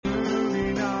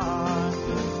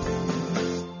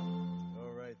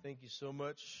so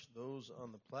much, those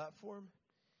on the platform.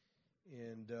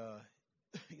 And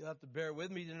you'll have to bear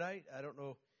with me tonight. I don't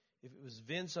know if it was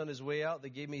Vince on his way out that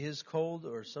gave me his cold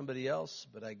or somebody else,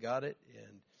 but I got it.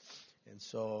 And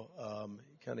so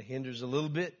it kind of hinders a little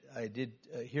bit. I did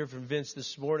hear from Vince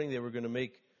this morning. They were going to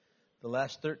make the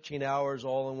last 13 hours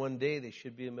all in one day. They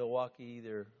should be in Milwaukee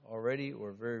either already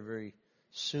or very, very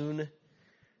soon.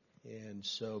 And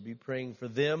so be praying for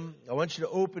them. I want you to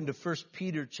open to 1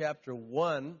 Peter chapter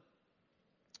 1,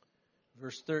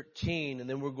 verse 13, and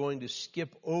then we're going to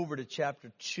skip over to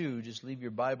chapter 2. Just leave your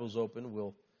Bibles open.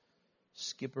 We'll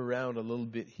skip around a little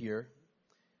bit here.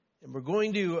 And we're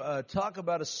going to talk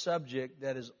about a subject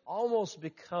that has almost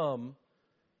become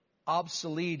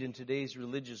obsolete in today's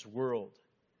religious world.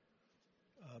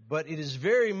 But it is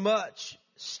very much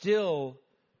still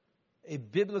a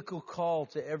biblical call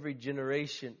to every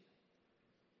generation.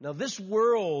 Now, this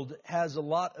world has a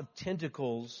lot of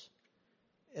tentacles,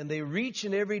 and they reach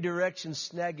in every direction,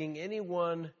 snagging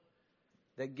anyone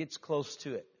that gets close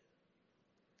to it.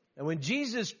 And when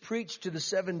Jesus preached to the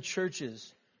 7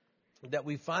 churches that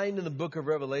we find in the book of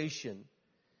Revelation,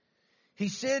 he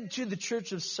said to the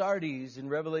church of Sardis in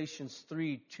Revelations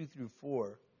 3, 2 through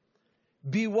 4,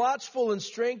 "Be watchful and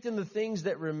strengthen the things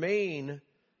that remain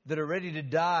that are ready to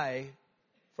die,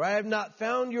 for I have not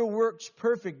found your works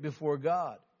perfect before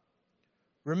God.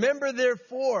 Remember,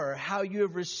 therefore, how you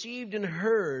have received and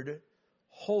heard,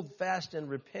 hold fast and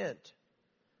repent.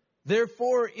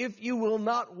 Therefore, if you will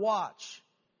not watch,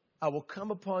 I will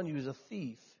come upon you as a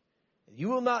thief, and you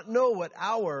will not know what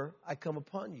hour I come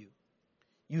upon you.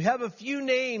 You have a few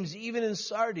names, even in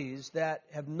Sardis, that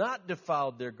have not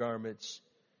defiled their garments,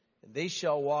 and they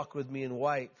shall walk with me in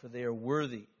white, for they are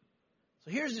worthy."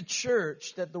 So here's a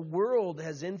church that the world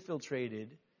has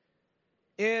infiltrated.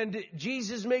 And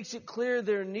Jesus makes it clear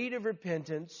they're in need of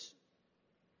repentance.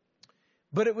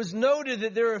 But it was noted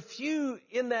that there are a few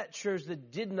in that church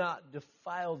that did not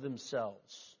defile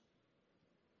themselves.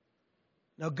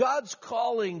 Now, God's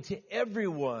calling to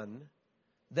everyone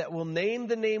that will name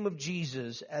the name of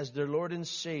Jesus as their Lord and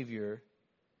Savior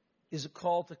is a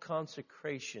call to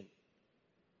consecration.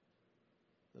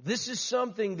 This is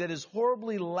something that is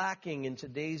horribly lacking in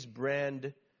today's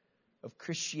brand of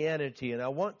Christianity, and I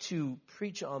want to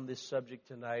preach on this subject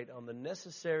tonight, on the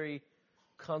necessary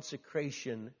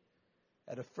consecration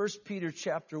out of 1 Peter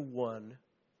chapter 1,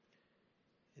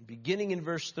 and beginning in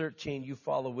verse 13, you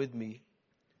follow with me.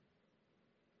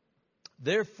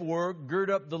 "Therefore,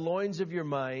 gird up the loins of your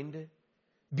mind,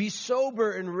 be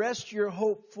sober, and rest your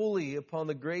hope fully upon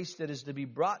the grace that is to be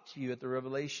brought to you at the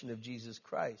revelation of Jesus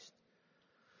Christ.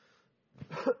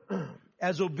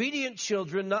 As obedient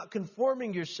children, not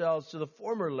conforming yourselves to the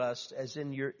former lust as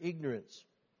in your ignorance.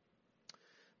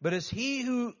 But as he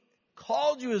who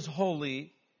called you is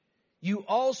holy, you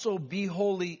also be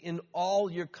holy in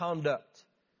all your conduct.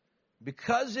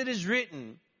 Because it is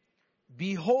written,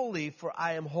 'Be holy, for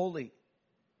I am holy.'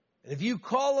 And if you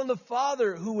call on the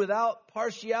Father, who without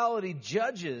partiality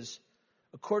judges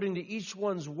according to each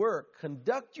one's work,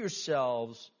 conduct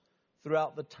yourselves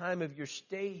throughout the time of your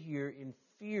stay here in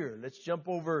fear." Let's jump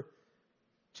over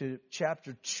to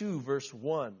chapter 2, verse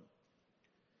 1.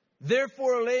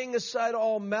 "Therefore, laying aside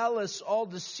all malice, all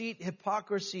deceit,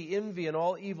 hypocrisy, envy, and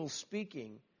all evil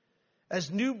speaking,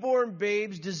 as newborn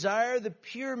babes, desire the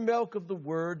pure milk of the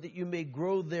word, that you may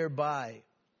grow thereby.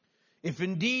 If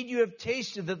indeed you have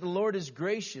tasted that the Lord is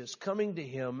gracious, coming to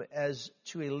him as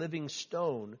to a living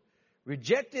stone,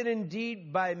 rejected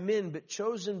indeed by men, but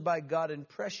chosen by God and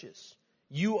precious.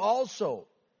 You also,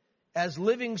 as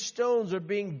living stones, are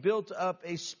being built up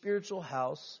a spiritual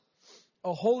house,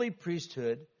 a holy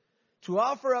priesthood, to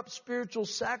offer up spiritual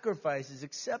sacrifices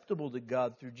acceptable to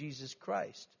God through Jesus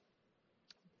Christ."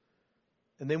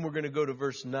 And then we're going to go to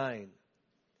verse 9.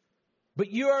 "But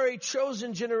you are a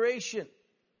chosen generation,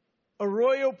 a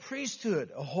royal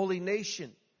priesthood, a holy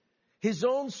nation, his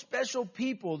own special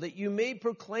people, that you may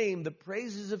proclaim the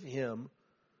praises of him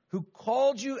who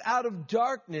called you out of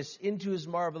darkness into his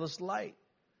marvelous light,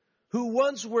 who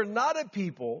once were not a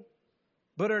people,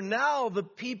 but are now the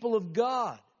people of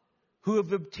God, who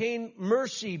have obtained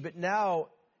mercy, but now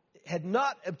had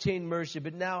not obtained mercy,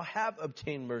 but now have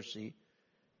obtained mercy.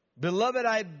 Beloved,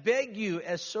 I beg you,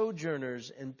 as sojourners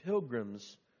and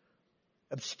pilgrims,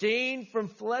 abstain from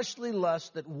fleshly lusts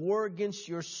that war against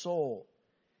your soul,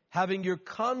 having your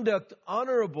conduct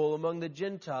honorable among the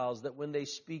Gentiles, that when they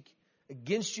speak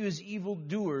against you as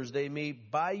evildoers, they may,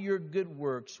 by your good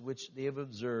works, which they have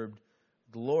observed,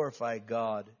 glorify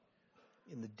God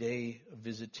in the day of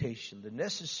visitation." The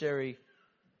necessary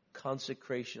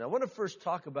consecration. I want to first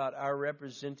talk about our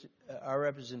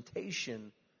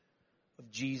representation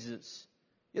of Jesus.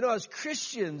 You know, as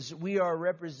Christians, we are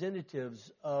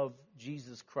representatives of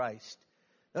Jesus Christ.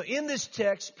 Now, in this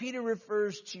text, Peter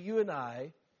refers to you and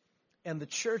I and the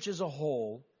church as a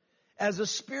whole as a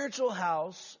spiritual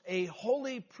house, a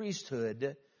holy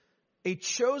priesthood, a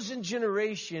chosen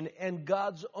generation, and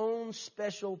God's own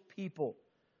special people.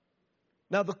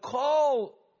 Now, the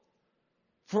call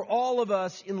for all of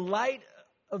us in light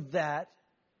of that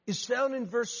is found in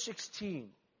verse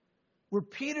 16, where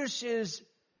Peter says,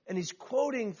 and he's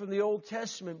quoting from the Old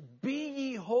Testament, "Be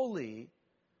ye holy,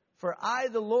 for I,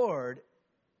 the Lord,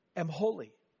 am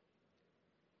holy."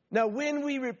 Now, when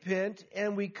we repent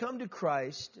and we come to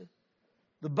Christ,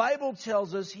 the Bible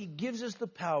tells us He gives us the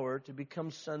power to become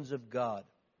sons of God.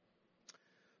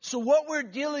 So what we're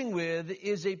dealing with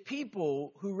is a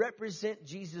people who represent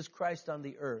Jesus Christ on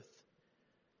the earth.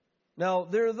 Now,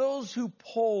 there are those who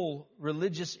poll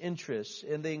religious interests,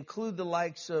 and they include the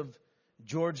likes of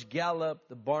George Gallup,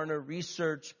 the Barna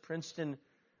Research, Princeton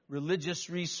Religious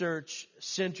Research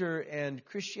Center, and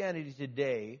Christianity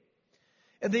Today.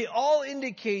 And they all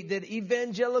indicate that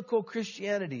evangelical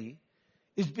Christianity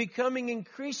is becoming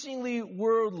increasingly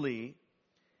worldly,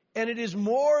 and it is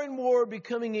more and more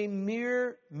becoming a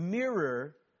mere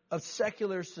mirror of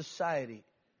secular society.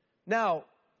 Now,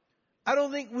 I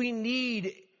don't think we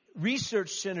need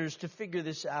research centers to figure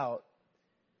this out.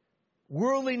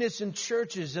 Worldliness in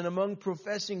churches and among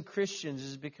professing Christians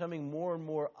is becoming more and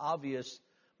more obvious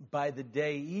by the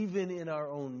day, even in our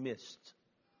own midst.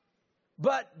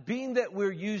 But being that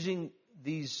we're using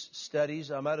these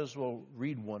studies, I might as well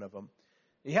read one of them.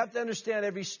 You have to understand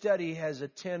every study has a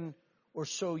 10 or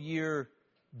so year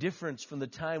difference from the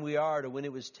time we are to when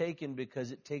it was taken,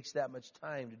 because it takes that much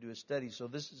time to do a study. So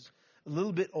this is a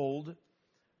little bit old,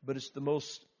 but it's the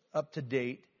most up to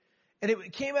date. And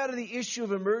it came out of the issue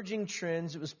of Emerging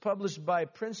Trends. It was published by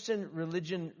Princeton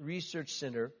Religion Research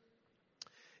Center.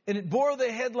 And it bore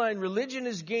the headline, "Religion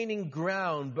is gaining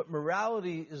ground, but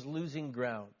morality is losing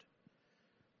ground."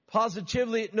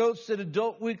 Positively, it notes that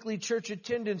adult weekly church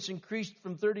attendance increased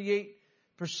from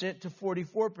 38% to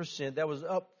 44%. That was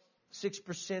up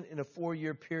 6% in a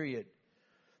 4-year period.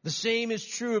 The same is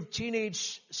true of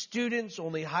teenage students,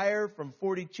 only higher from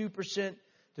 42%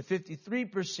 to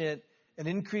 53%, an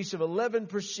increase of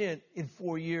 11% in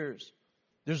 4 years.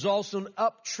 There's also an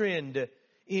uptrend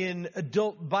in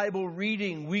adult Bible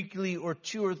reading weekly or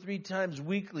 2 or 3 times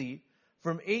weekly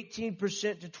from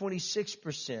 18% to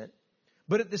 26%.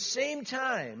 But at the same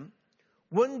time,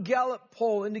 one Gallup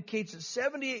poll indicates that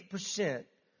 78%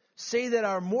 say that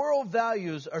our moral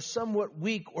values are somewhat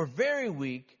weak or very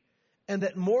weak, and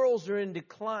that morals are in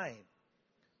decline.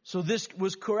 So this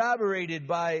was corroborated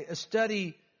by a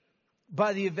study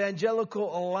by the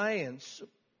Evangelical Alliance,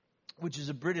 which is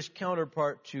a British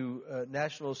counterpart to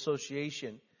National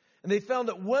Association. And they found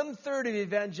that 1/3 of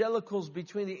evangelicals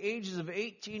between the ages of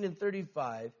 18 and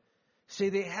 35 say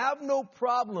they have no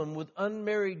problem with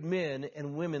unmarried men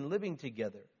and women living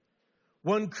together.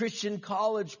 One Christian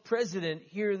college president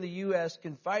here in the U.S.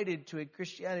 confided to a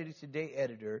Christianity Today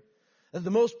editor that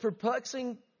the most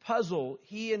perplexing puzzle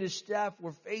he and his staff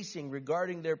were facing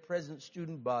regarding their present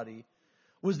student body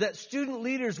was that student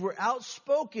leaders were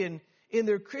outspoken in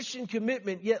their Christian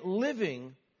commitment, yet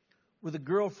living with a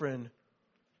girlfriend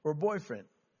or boyfriend.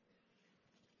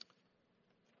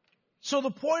 So the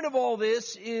point of all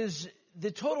this is the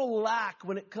total lack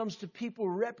when it comes to people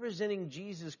representing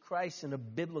Jesus Christ in a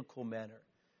biblical manner.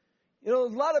 You know, a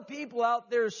lot of people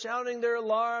out there sounding their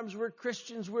alarms, we're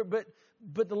Christians, but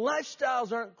the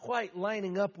lifestyles aren't quite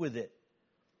lining up with it.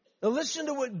 Now listen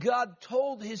to what God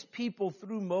told His people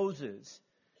through Moses.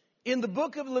 In the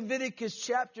book of Leviticus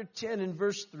chapter 10 and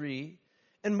verse 3,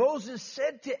 "And Moses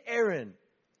said to Aaron,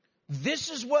 'This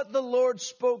is what the Lord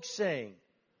spoke, saying,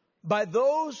 by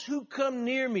those who come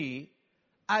near me,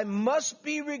 I must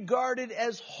be regarded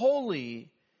as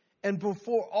holy, and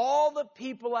before all the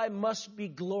people I must be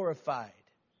glorified.'"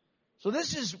 So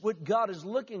this is what God is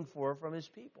looking for from His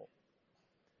people.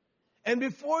 And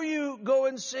before you go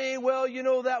and say, well, you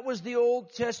know, that was the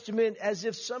Old Testament, as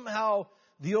if somehow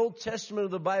the Old Testament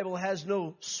of the Bible has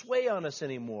no sway on us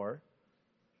anymore.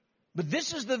 But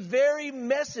this is the very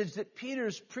message that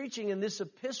Peter's preaching in this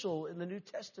epistle in the New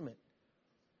Testament.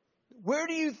 Where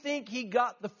do you think he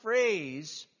got the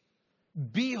phrase,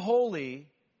 "Be holy,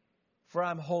 for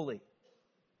I'm holy"?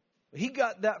 He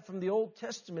got that from the Old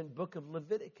Testament book of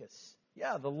Leviticus.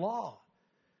 Yeah, the law.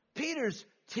 Peter's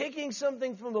taking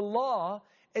something from the law,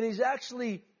 and he's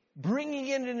actually bringing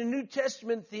it into New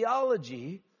Testament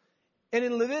theology. And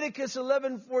in Leviticus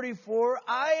 11:44,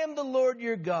 "I am the Lord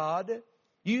your God,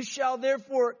 You shall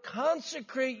therefore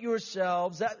consecrate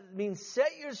yourselves. That means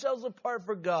set yourselves apart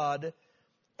for God.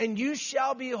 And you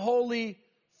shall be holy,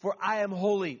 for I am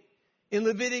holy. In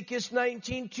Leviticus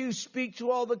 19:2, speak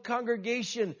to all the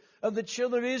congregation of the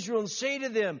children of Israel and say to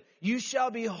them, you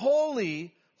shall be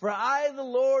holy, for I, the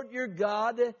Lord your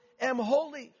God, am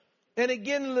holy. And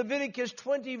again in Leviticus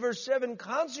 20, verse 7,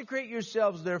 consecrate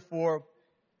yourselves, therefore,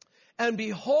 and be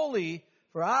holy,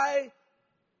 for I,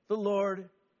 the Lord,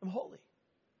 am holy.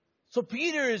 So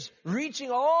Peter is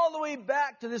reaching all the way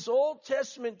back to this Old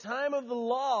Testament time of the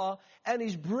law, and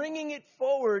he's bringing it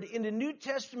forward into New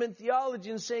Testament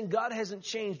theology and saying God hasn't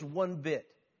changed one bit.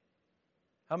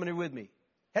 How many are with me?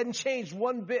 Hadn't changed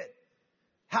one bit.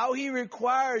 How he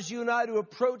requires you and I to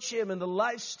approach him and the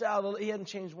lifestyle, he hadn't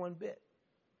changed one bit.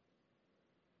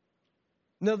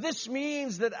 Now this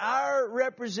means that our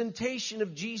representation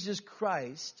of Jesus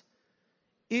Christ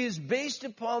is based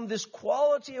upon this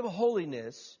quality of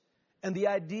holiness and the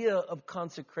idea of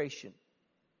consecration.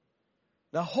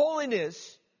 Now,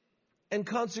 holiness and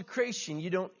consecration,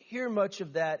 you don't hear much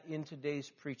of that in today's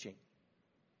preaching.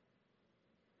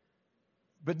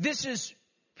 But this is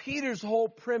Peter's whole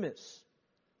premise,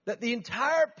 that the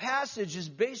entire passage is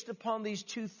based upon these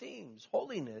two themes,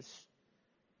 holiness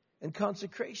and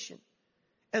consecration.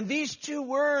 And these two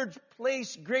words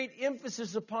place great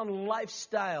emphasis upon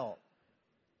lifestyle.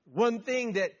 One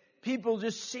thing that people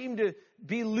just seem to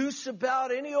be loose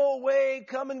about, any old way,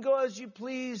 come and go as you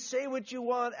please, say what you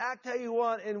want, act how you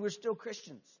want, and we're still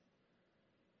Christians.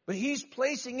 But he's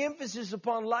placing emphasis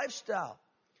upon lifestyle.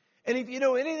 And if you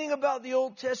know anything about the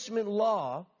Old Testament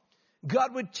law,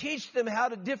 God would teach them how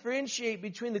to differentiate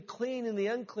between the clean and the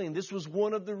unclean. This was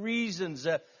one of the reasons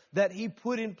that he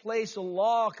put in place a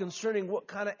law concerning what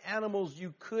kind of animals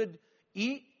you could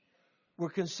eat, were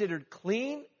considered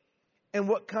clean, and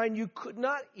what kind you could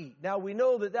not eat. Now we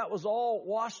know that that was all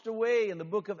washed away in the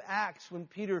book of Acts when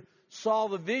Peter saw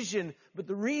the vision. But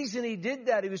the reason he did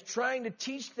that, he was trying to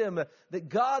teach them that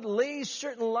God lays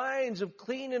certain lines of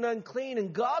clean and unclean.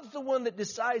 And God's the one that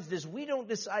decides this. We don't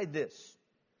decide this.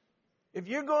 If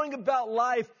you're going about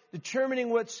life determining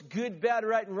what's good, bad,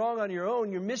 right, and wrong on your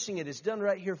own, you're missing it. It's done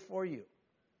right here for you.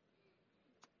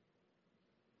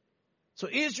 So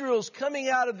Israel's coming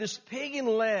out of this pagan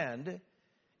land,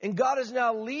 and God is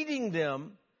now leading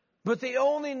them, but they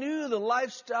only knew the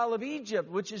lifestyle of Egypt,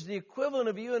 which is the equivalent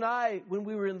of you and I when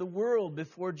we were in the world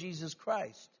before Jesus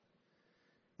Christ.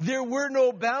 There were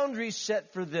no boundaries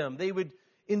set for them. They would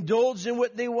indulge in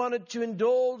what they wanted to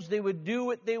indulge. They would do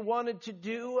what they wanted to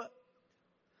do.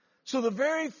 So the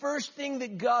very first thing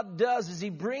that God does is he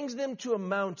brings them to a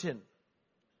mountain.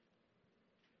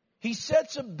 He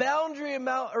sets a boundary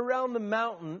around the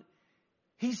mountain.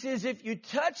 He says, if you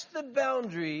touch the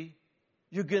boundary,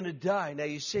 you're going to die. Now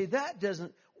you say,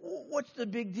 what's the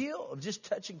big deal of just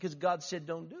touching because God said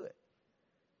don't do it?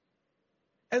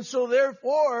 And so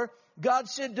therefore, God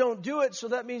said don't do it, so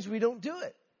that means we don't do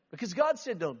it. Because God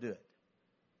said don't do it.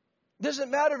 Doesn't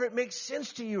matter if it makes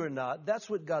sense to you or not, that's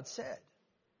what God said.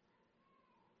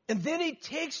 And then he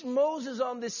takes Moses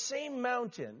on this same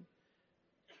mountain,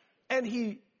 and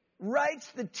he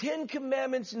writes the 10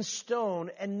 Commandments in stone,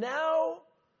 and now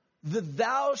the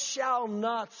thou shalt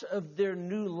nots of their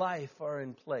new life are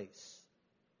in place.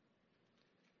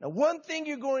 Now, one thing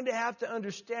you're going to have to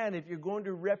understand if you're going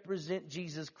to represent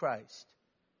Jesus Christ,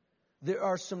 there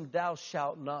are some thou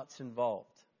shalt nots involved.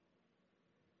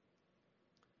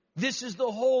 This is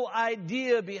the whole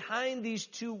idea behind these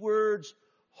two words,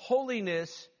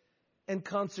 holiness and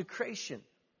consecration.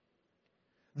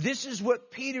 This is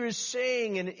what Peter is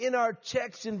saying, and in our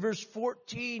text in verse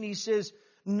 14, he says,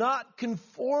 not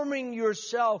conforming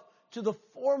yourself to the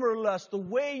former lust, the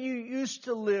way you used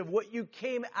to live, what you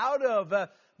came out of,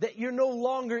 that you're no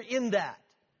longer in that.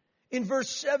 In verse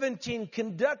 17,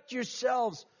 conduct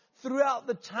yourselves throughout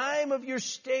the time of your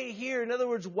stay here. In other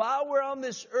words, while we're on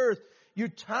this earth, your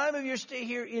time of your stay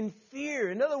here in fear.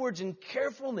 In other words, in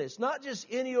carefulness, not just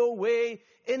any old way,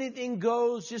 anything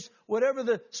goes, just whatever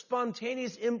the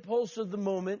spontaneous impulse of the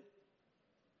moment,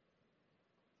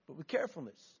 but with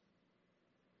carefulness.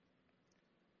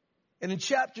 And in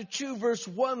chapter 2, verse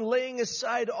 1, laying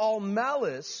aside all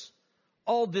malice,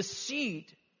 all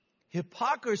deceit,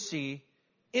 hypocrisy,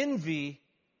 envy,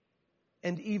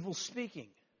 and evil speaking.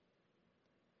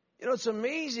 You know, it's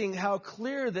amazing how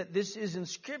clear that this is in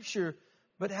Scripture,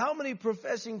 but how many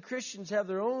professing Christians have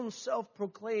their own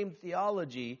self-proclaimed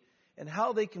theology and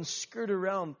how they can skirt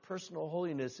around personal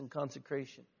holiness and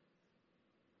consecration.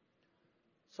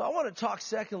 So I want to talk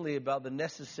secondly about the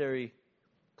necessary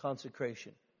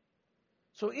consecration.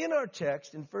 So in our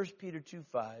text, in 1 Peter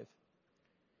 2:5,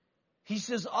 He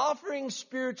says, offering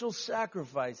spiritual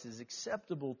sacrifices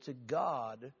acceptable to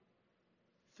God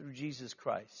through Jesus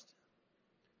Christ.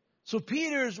 So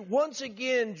Peter's once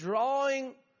again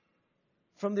drawing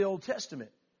from the Old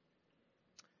Testament.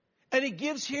 And he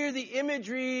gives here the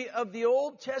imagery of the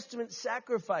Old Testament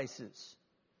sacrifices.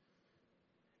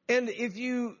 And if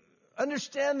you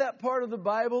understand that part of the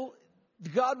Bible,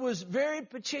 God was very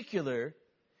particular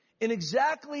in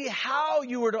exactly how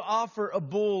you were to offer a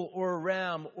bull or a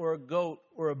ram or a goat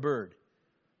or a bird.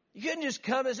 You couldn't just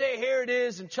come and say, here it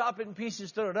is, and chop it in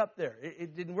pieces, throw it up there.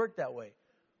 It didn't work that way.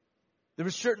 There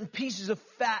were certain pieces of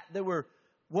fat that were,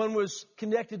 one was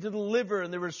connected to the liver,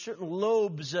 and there were certain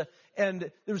lobes, and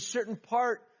there was a certain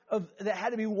part of that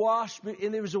had to be washed,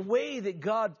 and there was a way that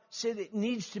God said it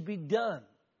needs to be done.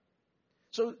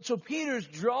 So Peter's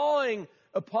drawing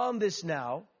upon this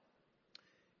now,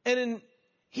 and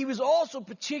he was also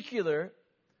particular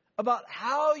about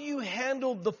how you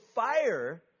handled the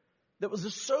fire that was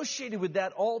associated with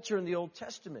that altar in the Old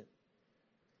Testament.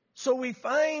 So we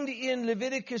find in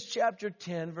Leviticus chapter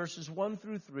 10, verses 1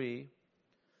 through 3,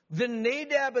 then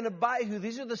Nadab and Abihu,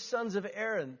 these are the sons of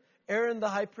Aaron the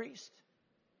high priest.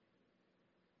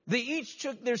 They each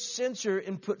took their censer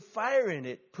and put fire in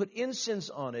it, put incense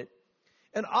on it,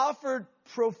 and offered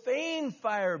profane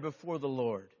fire before the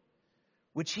Lord,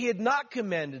 which he had not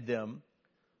commanded them.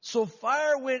 So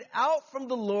fire went out from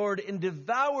the Lord and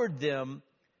devoured them,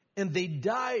 and they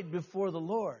died before the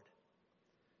Lord.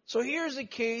 So here's a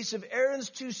case of Aaron's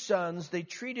two sons. They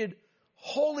treated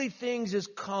holy things as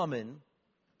common.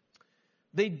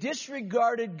 They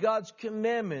disregarded God's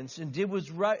commandments and did what's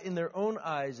right in their own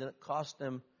eyes, and it cost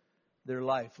them their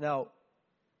life. Now,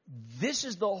 this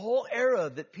is the whole era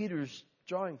that Peter's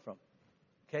drawing from.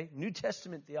 Okay? New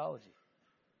Testament theology.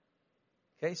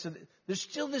 Okay? So there's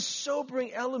still this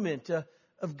sobering element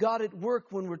of God at work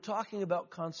when we're talking about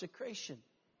consecration.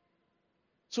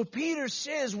 So Peter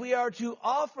says we are to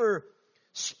offer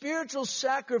spiritual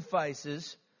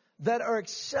sacrifices that are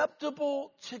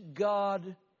acceptable to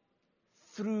God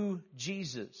through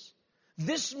Jesus.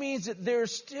 This means that there are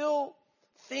still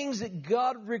things that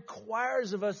God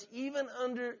requires of us, even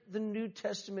under the New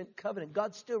Testament covenant.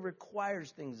 God still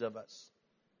requires things of us.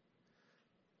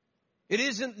 It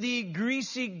isn't the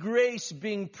greasy grace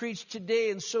being preached today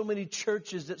in so many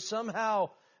churches that somehow,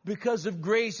 because of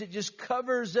grace, it just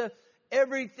covers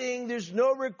everything. There's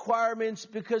no requirements,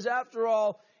 because after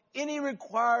all, any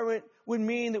requirement would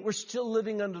mean that we're still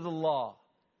living under the law.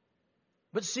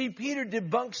 But see, Peter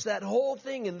debunks that whole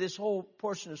thing in this whole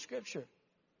portion of Scripture.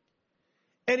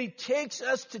 And he takes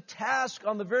us to task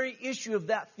on the very issue of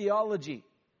that theology.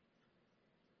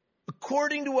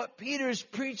 According to what Peter is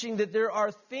preaching, that there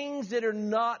are things that are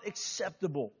not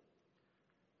acceptable.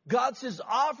 God says,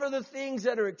 offer the things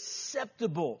that are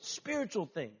acceptable, spiritual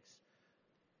things.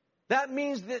 That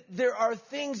means that there are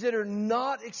things that are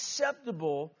not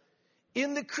acceptable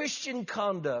in the Christian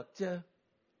conduct that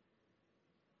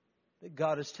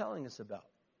God is telling us about.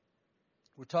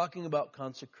 We're talking about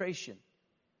consecration.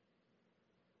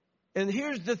 And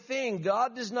here's the thing,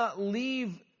 God does not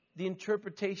leave the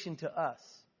interpretation to us.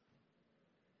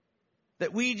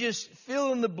 That we just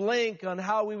fill in the blank on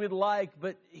how we would like,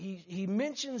 but he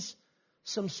mentions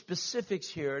some specifics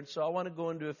here, and so I want to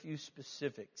go into a few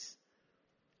specifics.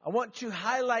 I want to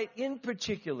highlight in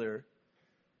particular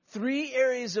 3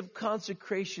 areas of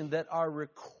consecration that are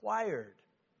required,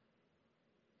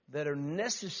 that are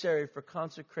necessary for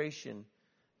consecration,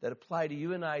 that apply to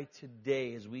you and I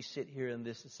today as we sit here in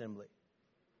this assembly.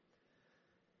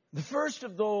 The first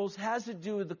of those has to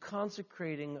do with the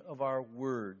consecrating of our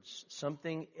words,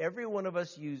 something every one of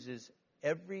us uses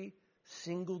every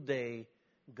single day.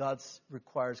 God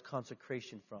requires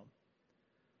consecration from.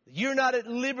 You're not at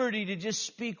liberty to just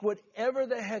speak whatever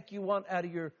the heck you want out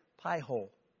of your pie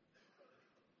hole.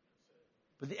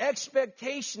 But the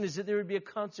expectation is that there would be a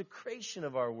consecration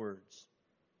of our words.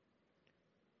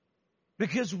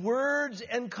 Because words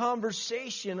and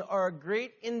conversation are a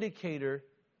great indicator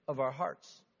of our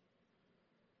hearts.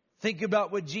 Think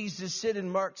about what Jesus said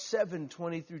in Mark 7,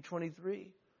 20 through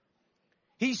 23.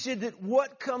 He said that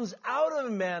what comes out of a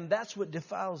man, that's what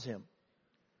defiles him.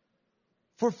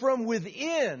 For from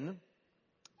within,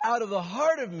 out of the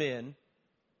heart of men,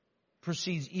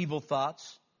 proceeds evil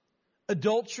thoughts,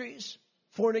 adulteries,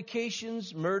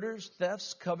 fornications, murders,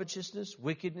 thefts, covetousness,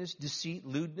 wickedness, deceit,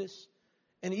 lewdness,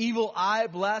 an evil eye,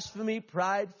 blasphemy,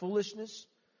 pride, foolishness.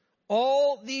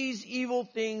 All these evil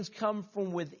things come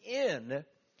from within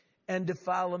and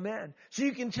defile a man. So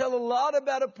you can tell a lot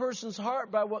about a person's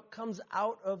heart by what comes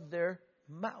out of their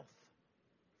mouth.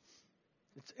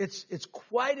 It's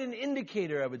quite an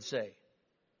indicator, I would say.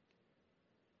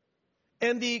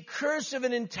 And the curse of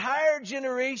an entire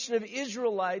generation of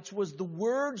Israelites was the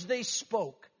words they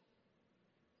spoke.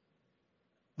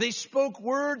 They spoke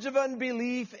words of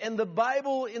unbelief, and the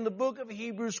Bible in the book of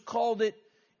Hebrews called it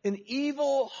an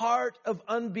evil heart of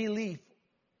unbelief.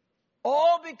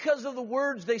 All because of the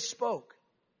words they spoke.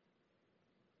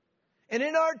 And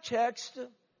in our text,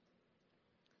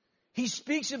 he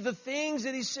speaks of the things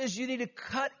that he says you need to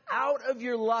cut out of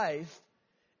your life.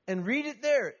 And read it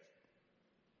there.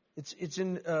 It's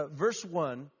in verse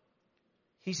 1.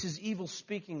 He says evil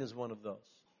speaking is one of those.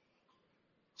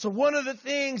 So one of the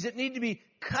things that need to be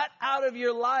cut out of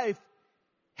your life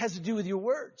has to do with your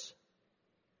words.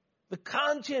 The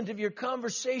content of your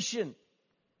conversation.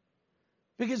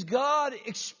 Because God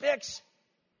expects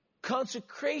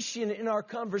consecration in our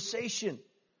conversation.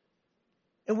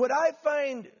 And what I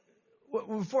find,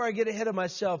 before I get ahead of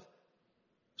myself,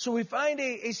 so we find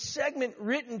a segment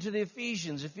written to the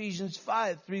Ephesians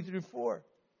 5, 3 through 4.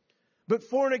 But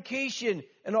fornication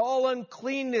and all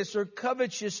uncleanness or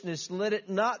covetousness, let it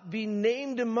not be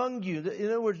named among you. In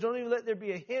other words, don't even let there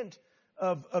be a hint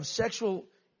of sexual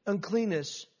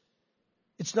uncleanness.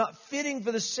 It's not fitting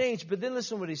for the saints. But then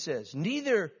listen to what he says.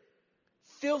 Neither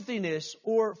filthiness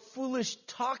or foolish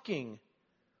talking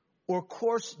or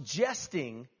coarse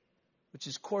jesting, which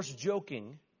is coarse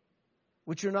joking,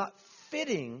 which are not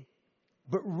fitting,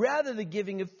 but rather the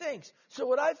giving of thanks. So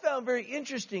what I found very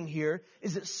interesting here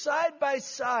is that side by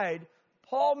side,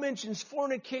 Paul mentions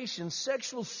fornication,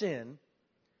 sexual sin,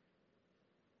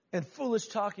 and foolish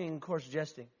talking and coarse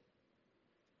jesting.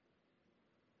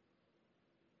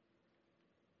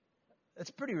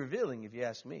 That's pretty revealing if you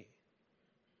ask me.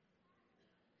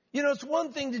 You know, it's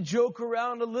one thing to joke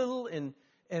around a little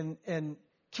and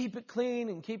keep it clean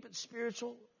and keep it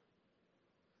spiritual.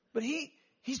 But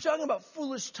he's talking about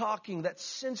foolish talking, that's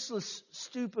senseless,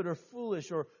 stupid, or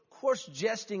foolish, or coarse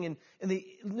jesting. And the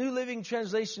New Living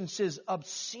Translation says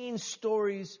obscene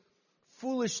stories,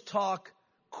 foolish talk,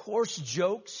 coarse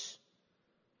jokes.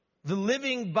 The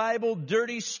Living Bible,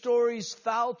 dirty stories,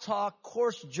 foul talk,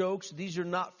 coarse jokes. These are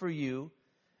not for you.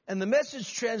 And the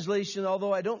Message translation,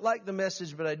 although I don't like the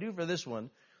Message, but I do for this one.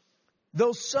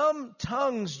 Though some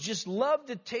tongues just love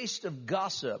the taste of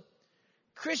gossip,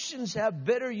 Christians have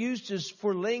better uses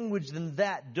for language than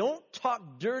that. Don't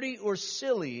talk dirty or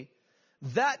silly.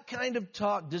 That kind of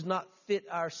talk does not fit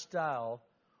our style.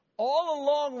 All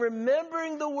along,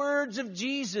 remembering the words of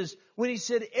Jesus when he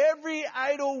said, every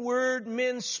idle word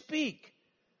men speak,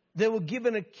 they will give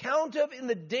an account of in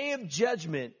the day of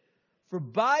judgment. For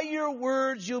by your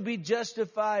words you'll be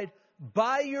justified.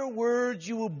 By your words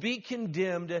you will be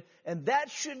condemned. And that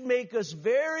should make us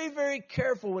very, very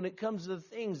careful when it comes to the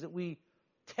things that we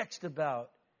text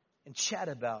about and chat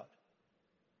about.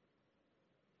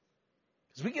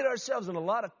 Because we get ourselves in a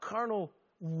lot of carnal,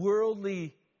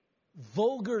 worldly,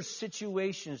 vulgar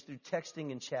situations through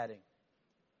texting and chatting.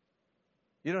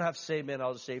 You don't have to say amen,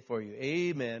 I'll just say it for you.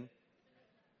 Amen.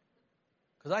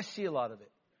 Because I see a lot of it.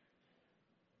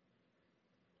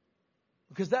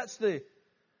 Because that's to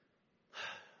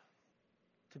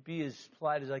be as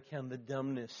polite as I can, the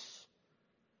dumbness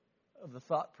of the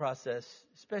thought process,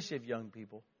 especially of young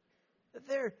people. That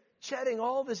they're chatting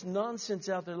all this nonsense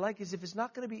out there like as if it's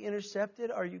not going to be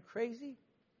intercepted. Are you crazy?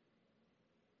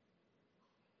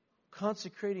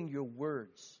 Consecrating your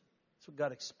words. That's what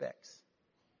God expects.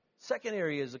 Second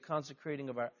area is the consecrating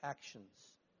of our actions.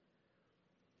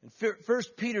 In 1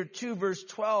 Peter 2 verse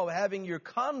 12, having your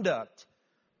conduct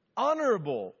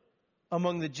honorable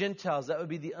among the Gentiles, that would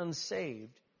be the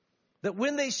unsaved, that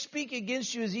when they speak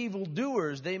against you as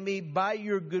evildoers, they may by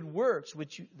your good works,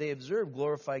 which they observe,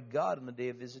 glorify God on the day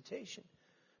of visitation.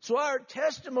 So our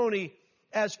testimony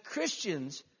as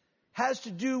Christians has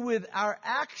to do with our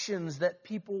actions that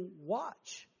people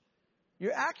watch.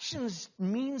 Your actions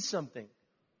mean something.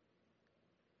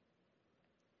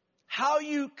 How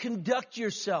you conduct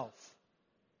yourself.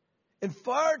 And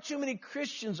far too many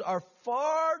Christians are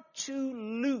far too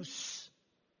loose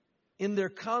in their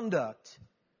conduct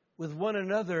with one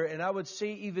another, and I would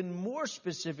say even more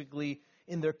specifically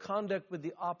in their conduct with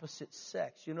the opposite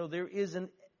sex. You know, there is an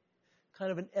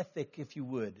kind of an ethic, if you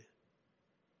would,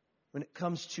 when it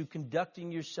comes to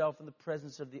conducting yourself in the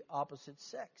presence of the opposite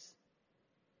sex.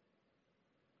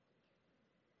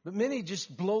 But many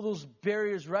just blow those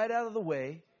barriers right out of the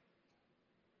way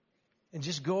and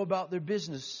just go about their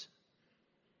business.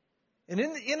 And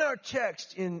in our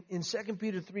text, in 2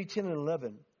 Peter 3, 10 and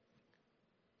 11,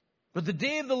 but the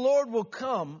day of the Lord will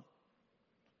come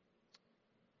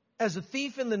as a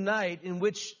thief in the night, in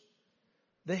which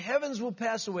the heavens will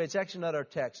pass away. It's actually not our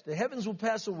text. The heavens will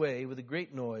pass away with a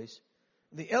great noise.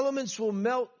 The elements will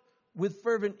melt with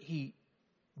fervent heat.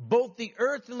 both the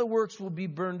earth and the works will be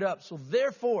burned up. So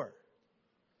therefore,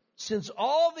 since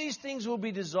all these things will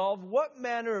be dissolved, what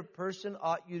manner of person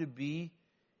ought you to be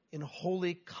in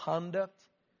holy conduct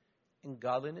and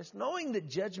godliness? Knowing that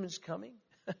judgment's coming,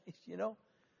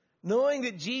 knowing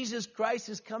that Jesus Christ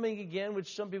is coming again,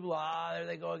 which some people, there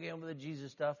they go again with the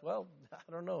Jesus stuff. Well,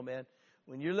 I don't know, man.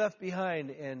 When you're left behind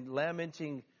and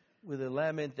lamenting with a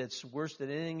lament that's worse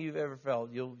than anything you've ever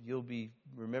felt, you'll be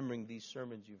remembering these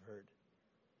sermons you've heard.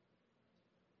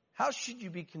 How should you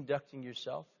be conducting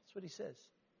yourself? That's what he says.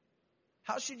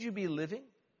 How should you be living?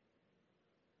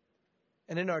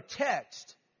 And in our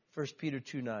text, 1 Peter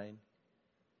 2:9,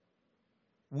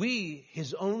 we,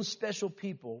 his own special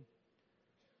people,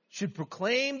 should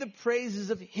proclaim the praises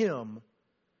of him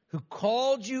who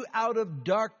called you out of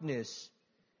darkness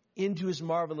into his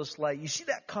marvelous light. You see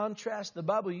that contrast? The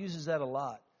Bible uses that a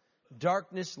lot.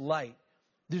 Darkness, light.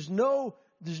 There's no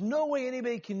way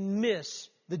anybody can miss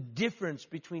the difference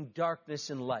between darkness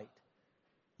and light.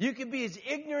 You can be as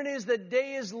ignorant as the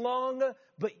day is long,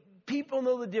 but people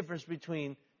know the difference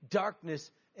between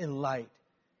darkness and light.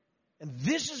 And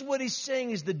this is what he's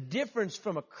saying is the difference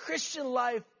from a Christian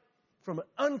life, from an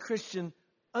unchristian,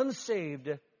 unsaved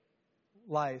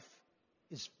life,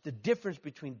 is the difference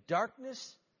between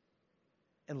darkness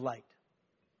and light.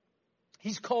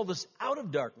 He's called us out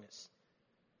of darkness.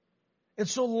 And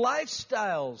so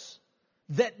lifestyles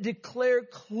that declare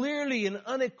clearly and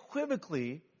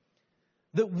unequivocally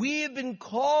that we have been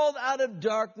called out of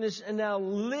darkness and now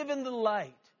live in the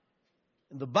light.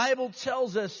 And the Bible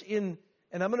tells us and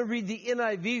I'm going to read the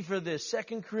NIV for this,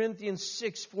 2 Corinthians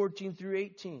 6:14 through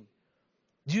 18.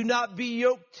 Do not be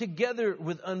yoked together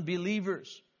with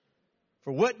unbelievers.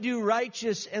 For what do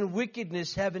righteousness and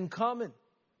wickedness have in common?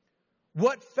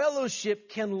 What fellowship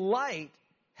can light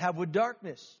have with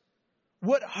darkness?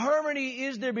 What harmony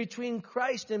is there between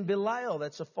Christ and Belial?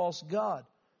 That's a false god.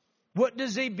 What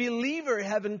does a believer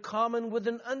have in common with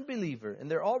an unbeliever? And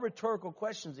they're all rhetorical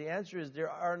questions. The answer is there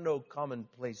are no common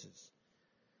places.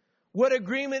 What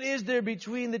agreement is there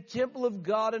between the temple of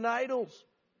God and idols?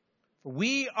 For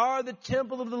we are the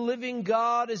temple of the living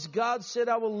God. As God said,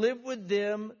 I will live with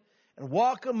them and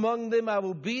walk among them. I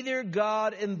will be their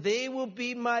God and they will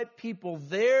be my people.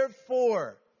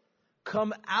 Therefore,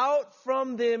 come out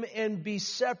from them and be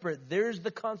separate. There's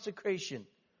the consecration.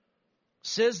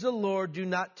 Says the Lord, do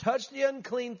not touch the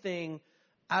unclean thing.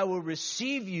 I will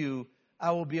receive you.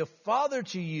 I will be a father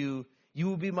to you. You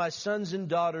will be my sons and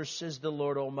daughters, says the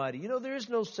Lord Almighty. You know, there is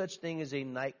no such thing as a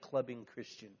nightclubbing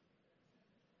Christian.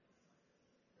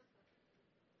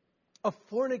 A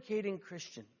fornicating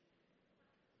Christian.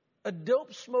 A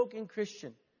dope-smoking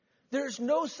Christian. There's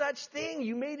no such thing.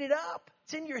 You made it up.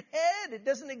 It's in your head. It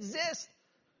doesn't exist.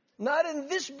 Not in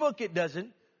this book it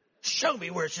doesn't. Show me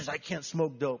where it says I can't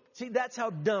smoke dope. See, that's how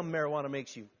dumb marijuana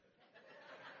makes you.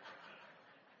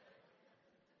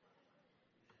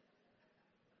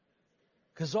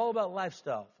 Because it's all about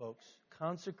lifestyle, folks.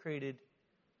 Consecrated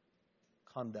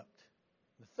conduct.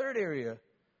 The third area of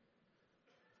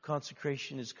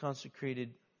consecration is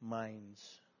consecrated minds.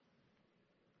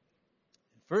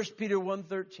 In 1 Peter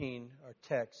 1:13, our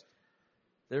text,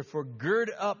 therefore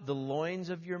gird up the loins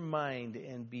of your mind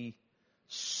and be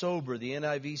sober. The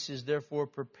NIV says, therefore,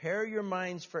 prepare your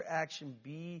minds for action.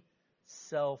 Be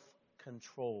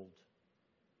self-controlled.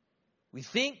 We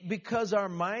think because our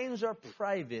minds are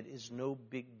private is no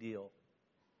big deal.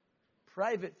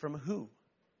 Private from who?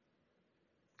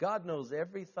 God knows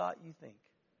every thought you think.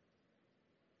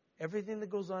 Everything that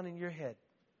goes on in your head,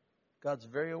 God's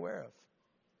very aware of.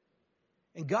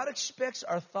 And God expects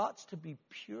our thoughts to be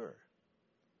pure.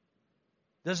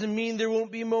 Doesn't mean there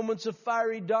won't be moments of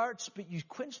fiery darts, but you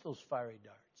quench those fiery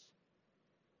darts.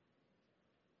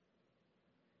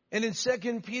 And in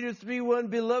 2 Peter 3:1,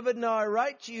 beloved, now I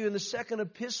write to you in the second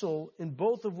epistle, in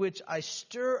both of which I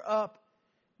stir up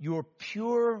your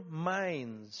pure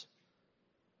minds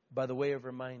by the way of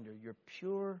reminder. Your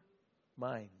pure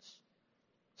minds.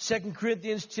 2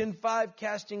 Corinthians 10:5,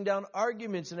 casting down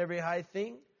arguments and every high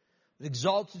thing that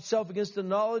exalts itself against the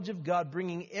knowledge of God,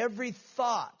 bringing every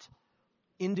thought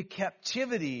into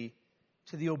captivity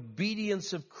to the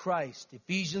obedience of Christ.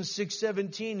 Ephesians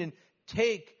 6:17, and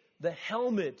take the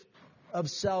helmet of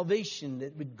salvation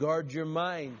that would guard your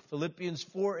mind. Philippians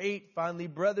 4:8, finally,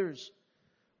 brothers,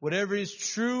 whatever is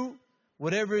true,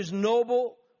 whatever is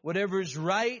noble, whatever is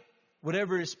right,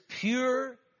 whatever is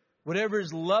pure, whatever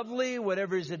is lovely,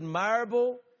 whatever is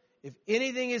admirable, if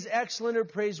anything is excellent or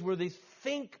praiseworthy,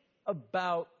 think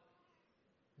about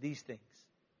these things.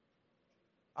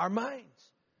 Our minds.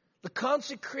 The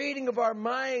consecrating of our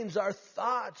minds, our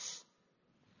thoughts.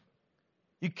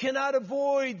 You cannot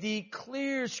avoid the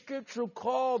clear scriptural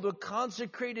call to a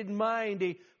consecrated mind,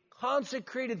 a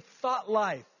consecrated thought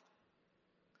life.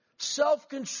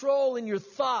 Self-control in your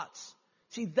thoughts.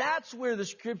 See, that's where the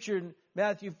scripture in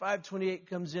Matthew 5:28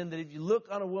 comes in, that if you look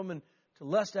on a woman to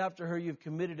lust after her, you've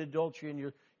committed adultery in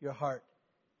your heart.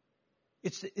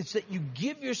 It's that you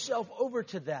give yourself over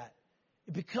to that.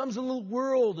 It becomes a little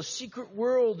world, a secret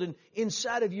world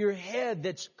inside of your head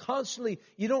that's constantly,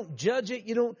 you don't judge it,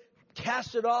 you don't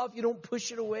cast it off, you don't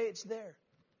push it away, it's there.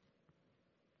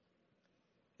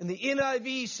 And the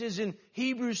NIV says in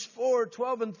Hebrews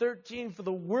 4:12 and 13, for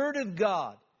the Word of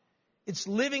God, it's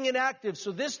living and active.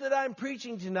 So this that I'm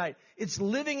preaching tonight, it's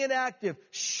living and active,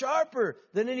 sharper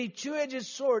than any two-edged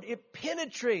sword. It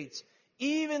penetrates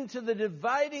even to the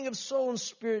dividing of soul and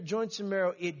spirit, joints and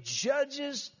marrow. It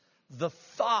judges the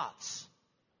thoughts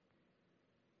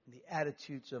and the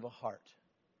attitudes of a heart.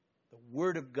 The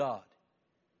Word of God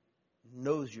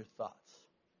knows your thoughts.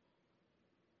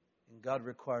 And God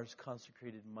requires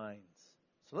consecrated minds.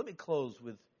 So let me close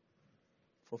with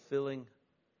fulfilling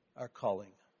our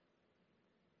calling.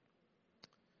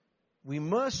 We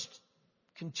must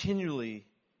continually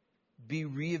be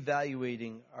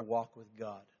reevaluating our walk with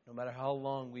God, no matter how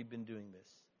long we've been doing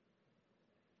this.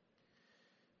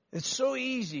 It's so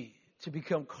easy to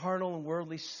become carnal and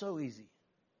worldly, so easy.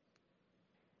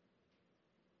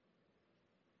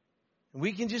 And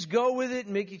we can just go with it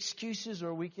and make excuses,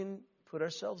 or we can put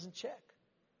ourselves in check,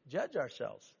 judge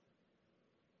ourselves.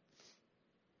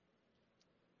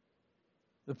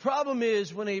 The problem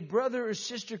is when a brother or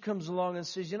sister comes along and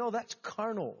says, that's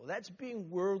carnal, that's being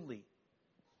worldly,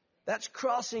 that's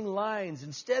crossing lines.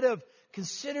 Instead of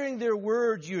considering their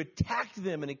words, you attack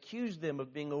them and accuse them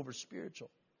of being over spiritual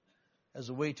as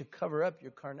a way to cover up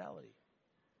your carnality.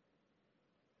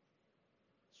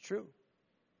 It's true.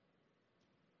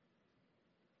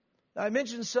 Now, I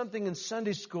mentioned something in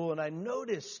Sunday school, and I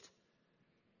noticed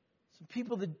some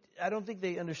people that I don't think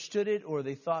they understood it, or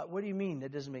they thought, what do you mean?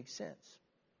 That doesn't make sense.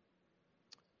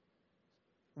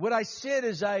 What I said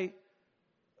is I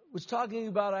was talking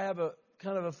about I have a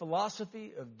kind of a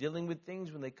philosophy of dealing with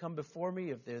things when they come before me.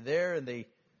 If they're there and they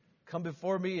come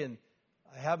before me and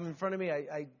I have them in front of me,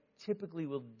 I typically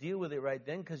will deal with it right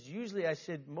then, because usually I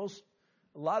said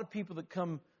a lot of people that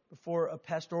come before a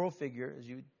pastoral figure, as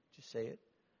you would just say it,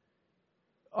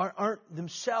 aren't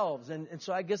themselves. And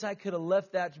so I guess I could have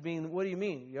left that to being, what do you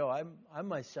mean? I'm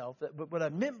myself. But what I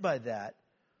meant by that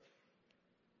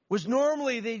was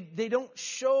normally they don't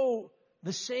show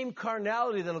the same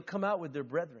carnality that'll come out with their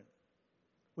brethren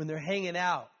when they're hanging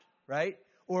out, right?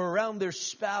 Or around their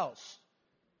spouse.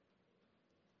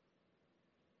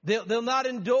 They'll not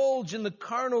indulge in the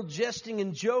carnal jesting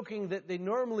and joking that they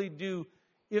normally do,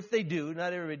 if they do.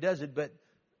 Not everybody does it, but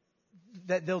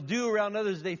that they'll do around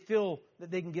others they feel that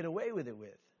they can get away with it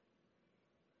with.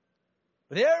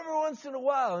 But every once in a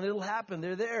while, and it'll happen,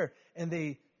 they're there, and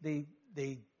they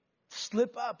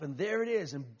slip up, and there it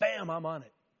is, and bam, I'm on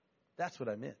it. That's what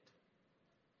I meant.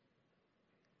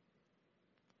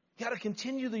 Got to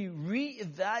continually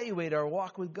reevaluate our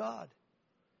walk with God.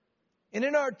 And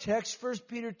in our text, 1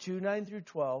 Peter 2, 9 through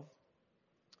 12,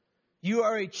 you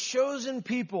are a chosen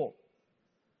people,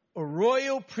 a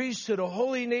royal priesthood, a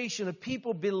holy nation, a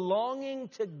people belonging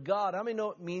to God. How many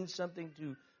know it means something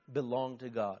to belong to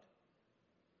God?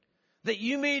 That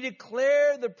you may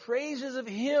declare the praises of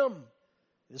Him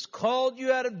who has called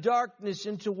you out of darkness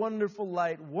into wonderful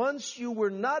light. Once you were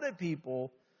not a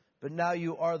people, but now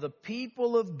you are the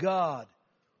people of God.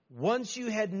 Once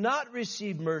you had not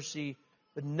received mercy,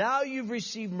 but now you've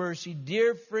received mercy.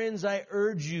 Dear friends, I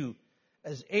urge you,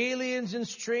 as aliens and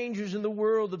strangers in the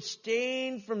world,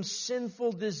 abstain from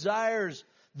sinful desires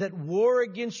that war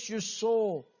against your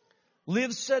soul.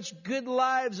 Live such good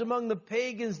lives among the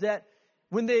pagans that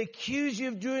when they accuse you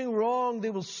of doing wrong, they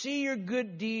will see your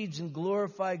good deeds and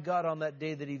glorify God on that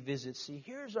day that He visits. See,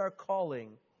 here's our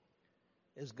calling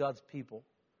as God's people.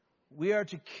 We are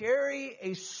to carry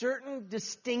a certain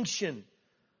distinction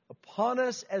upon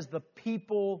us as the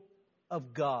people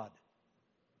of God.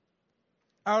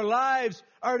 Our lives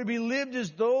are to be lived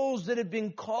as those that have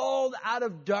been called out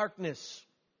of darkness.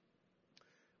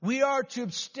 We are to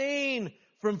abstain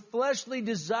from fleshly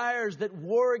desires that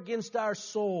war against our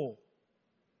soul.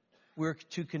 We're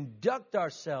to conduct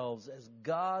ourselves as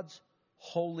God's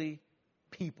holy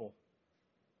people.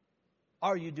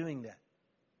 Are you doing that?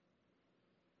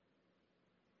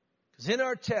 Because in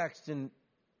our text in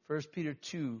 1 Peter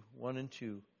 2, 1 and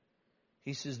 2,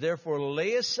 he says, therefore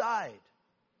lay aside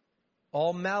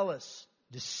all malice,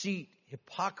 deceit,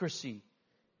 hypocrisy,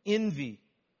 envy,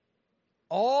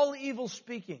 all evil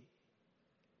speaking.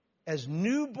 as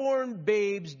newborn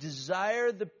babes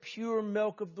desire the pure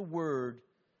milk of the word,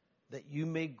 that you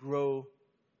may grow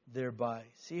thereby.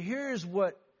 See, here's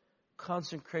what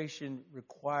consecration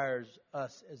requires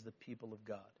us as the people of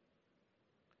God.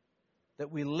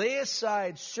 That we lay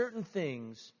aside certain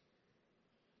things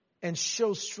and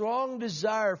show strong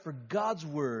desire for God's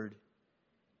word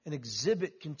and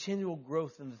exhibit continual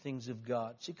growth in the things of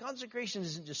God. See, consecration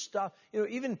isn't just stop.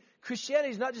 Even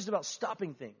Christianity is not just about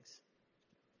stopping things.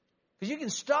 Because you can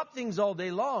stop things all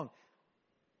day long.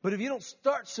 But if you don't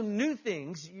start some new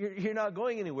things, you're not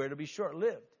going anywhere. It'll be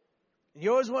short-lived. And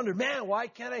you always wonder, man, why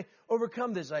can't I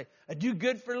overcome this? I do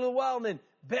good for a little while and then,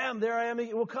 bam, there I am.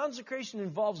 Well, consecration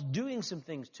involves doing some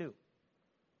things too.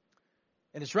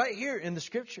 And it's right here in the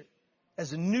Scripture.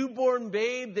 As a newborn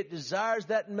babe that desires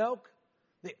that milk,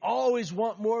 they always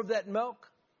want more of that milk.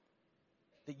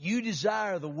 That you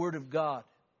desire the Word of God.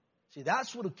 See,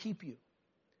 that's what will keep you.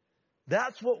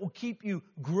 That's what will keep you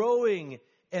growing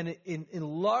and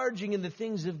enlarging in the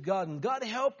things of God. And God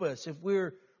help us if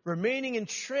we're remaining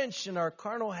entrenched in our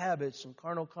carnal habits and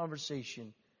carnal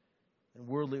conversation and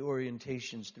worldly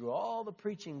orientations through all the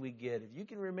preaching we get. If you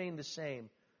can remain the same,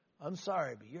 I'm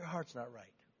sorry, but your heart's not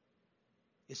right.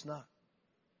 It's not.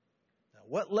 Now,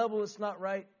 what level it's not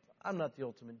right, I'm not the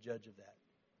ultimate judge of that.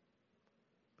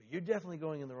 But you're definitely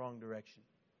going in the wrong direction.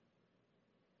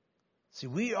 See,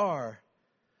 we are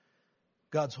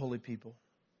God's holy people,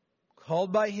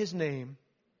 called by His name,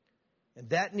 and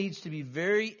that needs to be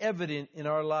very evident in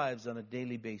our lives on a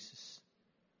daily basis.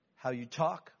 How you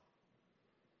talk,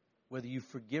 whether you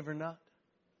forgive or not,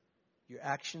 your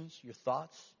actions, your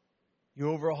thoughts, your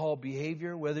overall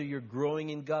behavior, whether you're growing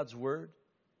in God's Word.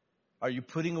 Are you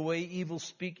putting away evil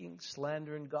speaking,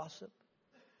 slander, and gossip?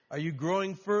 Are you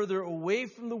growing further away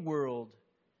from the world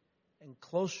and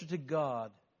closer to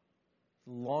God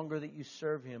the longer that you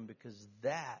serve Him? Because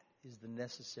that is the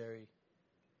necessary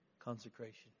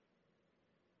consecration.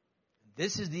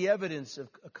 This is the evidence of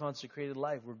a consecrated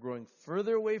life. We're growing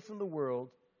further away from the world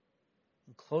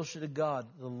and closer to God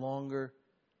the longer.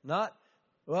 Not,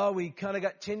 well, we kind of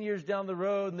got 10 years down the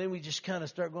road and then we just kind of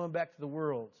start going back to the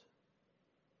world.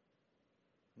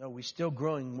 No, we're still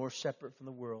growing more separate from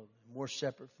the world, more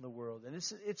separate from the world. And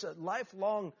it's a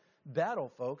lifelong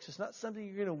battle, folks. It's not something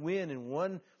you're going to win in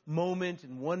one moment,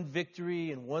 in one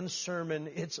victory, in one sermon.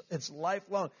 It's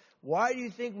lifelong. Why do you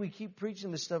think we keep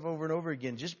preaching this stuff over and over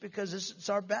again? Just because it's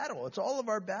our battle. It's all of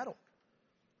our battle.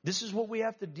 This is what we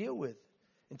have to deal with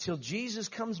until Jesus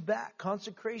comes back.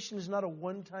 Consecration is not a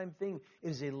one-time thing. It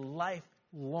is a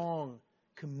lifelong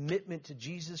commitment to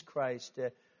Jesus Christ.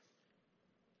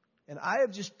 And I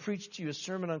have just preached to you a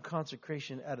sermon on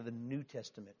consecration out of the New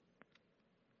Testament.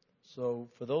 So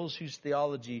for those whose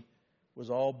theology was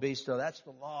all based on, that's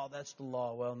the law, that's the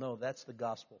law. Well, no, that's the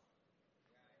gospel.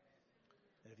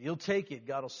 And if you'll take it,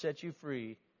 God will set you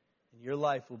free, and your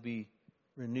life will be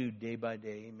renewed day by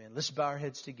day. Amen. Let's bow our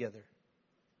heads together.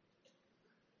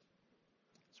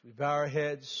 As we bow our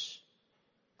heads,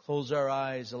 close our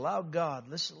eyes, allow God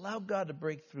to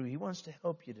break through. He wants to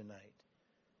help you tonight.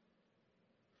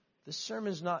 This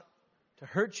sermon's not to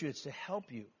hurt you, it's to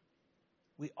help you.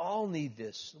 We all need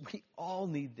this. We all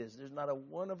need this. There's not a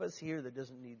one of us here that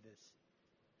doesn't need this.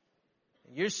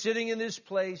 And you're sitting in this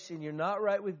place and you're not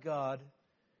right with God.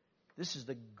 This is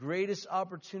the greatest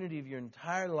opportunity of your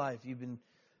entire life. You've been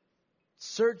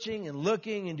searching and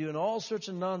looking and doing all sorts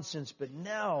of nonsense, but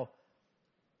now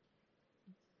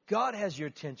God has your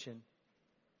attention.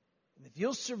 And if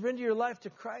you'll surrender your life to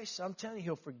Christ, I'm telling you,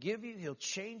 He'll forgive you. He'll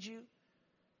change you.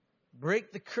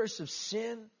 Break the curse of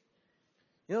sin.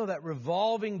 You know, that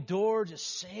revolving door,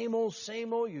 just same old.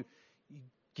 You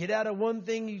get out of one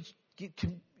thing, you get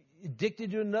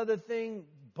addicted to another thing.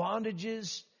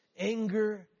 Bondages,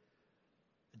 anger,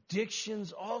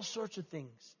 addictions, all sorts of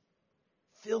things.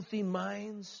 Filthy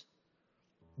minds,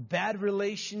 bad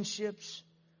relationships.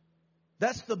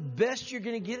 That's the best you're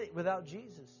going to get without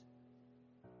Jesus.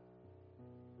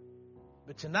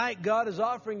 But tonight, God is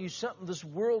offering you something this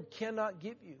world cannot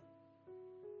give you.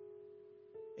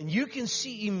 And you can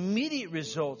see immediate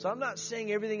results. I'm not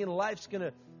saying everything in life's going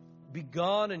to be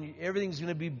gone and everything's going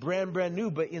to be brand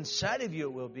new, but inside of you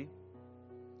it will be.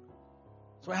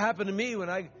 That's what happened to me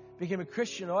when I became a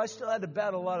Christian. I still had to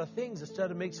battle a lot of things. I still had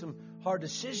to make some hard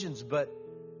decisions. But,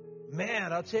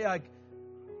 man, I'll tell you,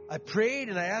 I prayed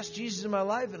and I asked Jesus in my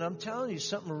life, and I'm telling you,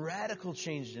 something radical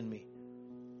changed in me.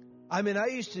 I mean, I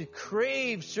used to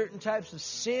crave certain types of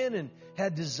sin and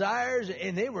had desires,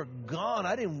 and they were gone.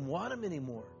 I didn't want them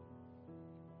anymore.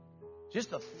 Just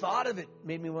the thought of it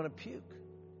made me want to puke.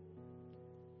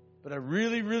 But I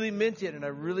really, really meant it, and I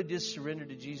really did surrender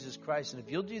to Jesus Christ. And if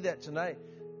you'll do that tonight,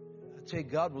 I tell you,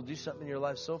 God will do something in your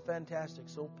life so fantastic,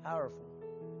 so powerful.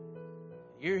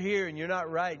 You're here and you're not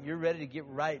right. You're ready to get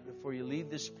right before you leave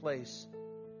this place.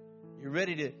 You're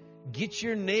ready to get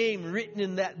your name written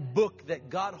in that book that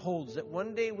God holds, that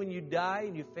one day when you die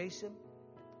and you face Him,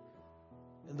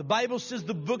 and the Bible says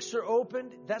the books are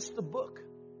opened, that's the book.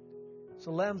 It's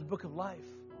the Lamb's book of life.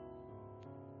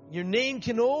 Your name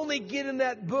can only get in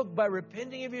that book by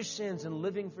repenting of your sins and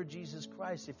living for Jesus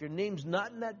Christ. If your name's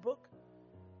not in that book,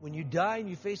 when you die and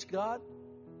you face God,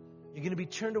 you're going to be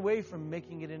turned away from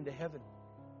making it into heaven.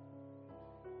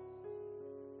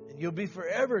 And you'll be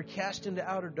forever cast into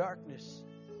outer darkness.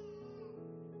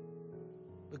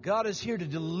 But God is here to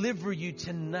deliver you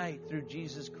tonight through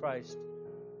Jesus Christ,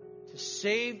 to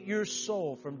save your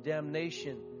soul from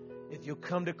damnation. If you'll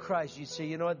come to Christ, you say,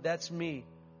 you know what, that's me.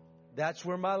 That's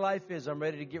where my life is. I'm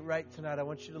ready to get right tonight. I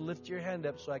want you to lift your hand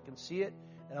up so I can see it.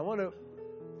 And I want to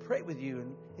pray with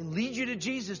you and lead you to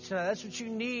Jesus tonight. That's what you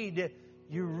need.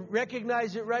 You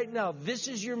recognize it right now. This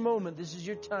is your moment. This is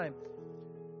your time.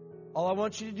 All I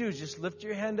want you to do is just lift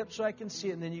your hand up so I can see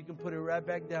it, and then you can put it right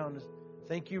back down.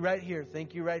 Thank you right here.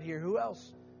 Thank you right here. Who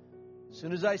else? As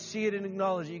soon as I see it and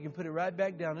acknowledge it, you can put it right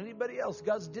back down. Anybody else?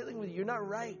 God's dealing with you. You're not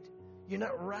right. You're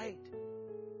not right.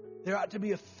 There ought to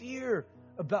be a fear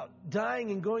about dying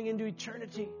and going into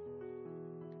eternity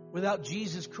without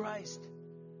Jesus Christ.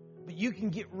 But you can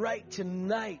get right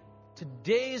tonight.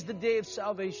 Today is the day of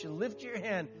salvation. Lift your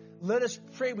hand. Let us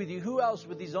pray with you. Who else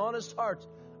with these honest hearts?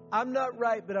 I'm not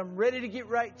right, but I'm ready to get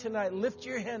right tonight. Lift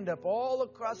your hand up all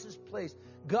across this place.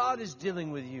 God is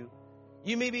dealing with you.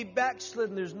 You may be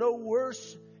backslidden. There's no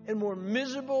worse and more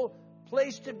miserable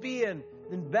place to be in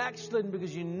than backslidden,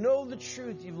 because you know the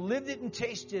truth. You've lived it and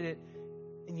tasted it.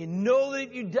 And you know that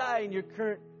if you die in your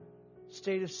current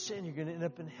state of sin, you're going to end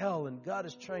up in hell. And God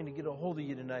is trying to get a hold of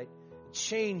you tonight.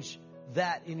 Change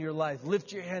that in your life.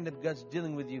 Lift your hand up. God's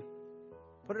dealing with you.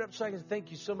 Put it up so I can say,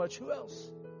 thank you so much. Who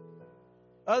else?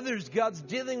 Others, God's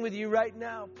dealing with you right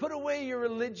now. Put away your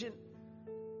religion.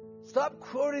 Stop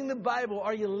quoting the Bible.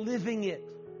 Are you living it?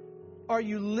 Are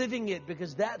you living it?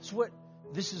 Because that's what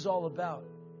this is all about.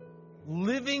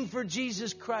 Living for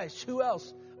Jesus Christ. Who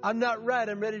else? I'm not right.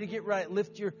 I'm ready to get right.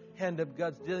 Lift your hand up.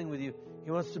 God's dealing with you.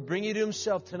 He wants to bring you to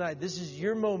Himself tonight. This is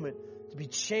your moment to be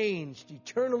changed,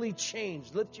 eternally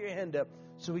changed. Lift your hand up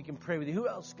so we can pray with you. Who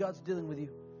else? God's dealing with you.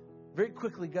 Very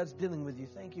quickly, God's dealing with you.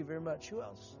 Thank you very much. Who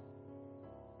else?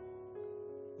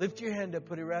 Lift your hand up.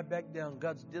 Put it right back down.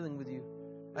 God's dealing with you.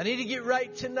 I need to get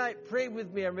right tonight. Pray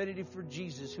with me. I'm ready for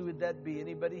Jesus. Who would that be?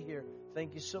 Anybody here?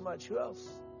 Thank you so much. Who else?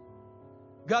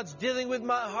 God's dealing with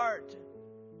my heart.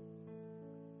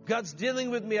 God's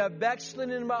dealing with me. I've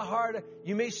backslidden in my heart.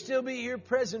 You may still be here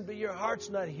present, but your heart's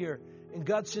not here. And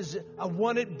God says, I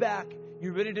want it back.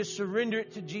 You're ready to surrender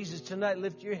it to Jesus tonight.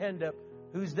 Lift your hand up.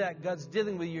 Who's that? God's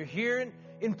dealing with you. You're here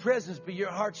in presence, but your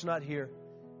heart's not here.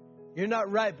 You're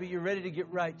not right, but you're ready to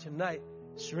get right tonight.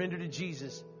 Surrender to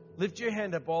Jesus. Lift your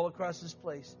hand up all across this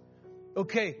place.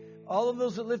 Okay, all of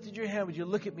those that lifted your hand, would you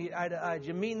look at me eye to eye? Did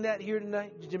you mean that here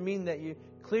tonight? Did you mean that? You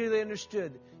clearly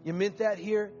understood. You meant that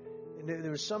here? And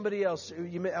there was somebody else.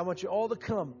 I want you all to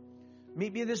come.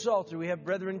 Meet me at this altar. We have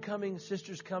brethren coming,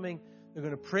 sisters coming. They're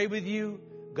going to pray with you.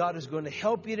 God is going to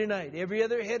help you tonight. Every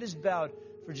other head is bowed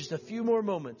for just a few more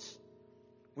moments.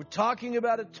 We're talking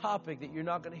about a topic that you're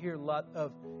not going to hear a lot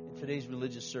of in today's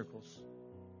religious circles.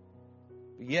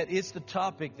 But yet it's the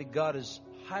topic that God is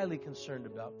highly concerned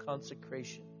about: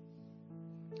 consecration,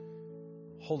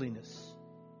 holiness.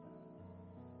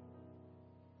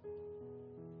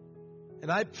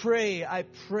 And I pray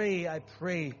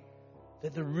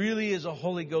that there really is a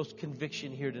Holy Ghost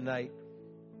conviction here tonight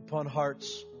upon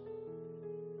hearts.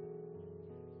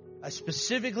 I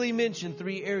specifically mentioned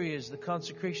 3 areas: the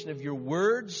consecration of your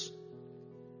words,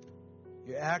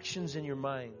 your actions, and your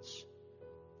minds.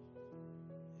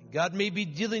 And God may be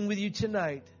dealing with you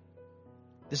tonight.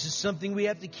 This is something we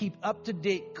have to keep up to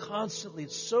date constantly.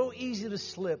 It's so easy to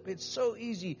slip. It's so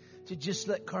easy to just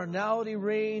let carnality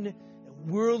reign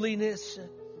and worldliness.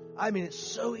 I mean, it's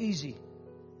so easy.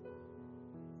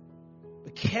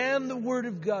 But can the Word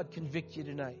of God convict you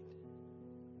tonight?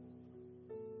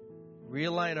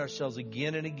 Realign ourselves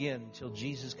again and again until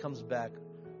Jesus comes back.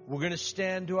 We're going to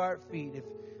stand to our feet. If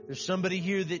there's somebody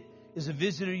here that is a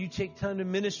visitor, you take time to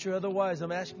minister. Otherwise,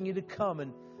 I'm asking you to come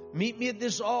and meet me at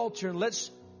this altar. And let's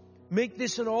make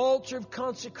this an altar of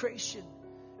consecration,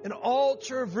 an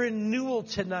altar of renewal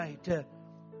tonight.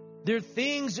 There are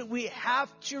things that we have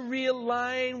to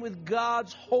realign with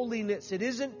God's holiness. It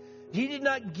isn't, He did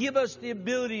not give us the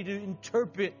ability to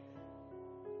interpret.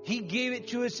 He gave it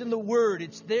to us in the Word.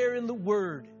 It's there in the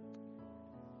Word.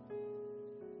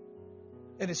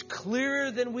 And it's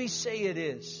clearer than we say it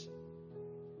is.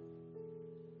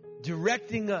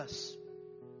 Directing us,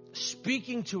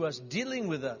 speaking to us, dealing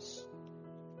with us.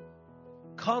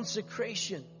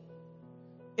 Consecration.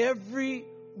 Every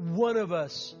one of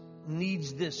us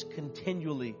needs this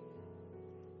continually.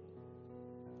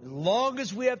 As long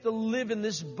as we have to live in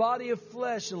this body of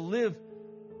flesh and live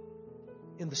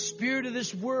in the spirit of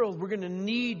this world, we're going to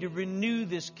need to renew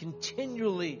this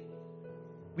continually.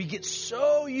 We get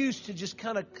so used to just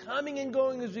kind of coming and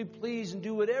going as we please and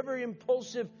do whatever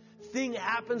impulsive thing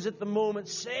happens at the moment,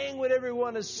 saying whatever we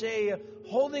want to say,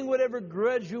 holding whatever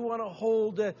grudge we want to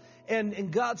hold.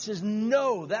 And God says,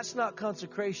 no, that's not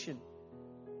consecration.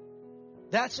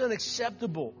 That's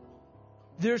unacceptable.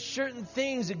 There are certain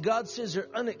things that God says are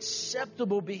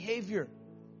unacceptable behavior.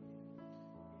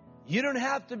 You don't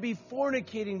have to be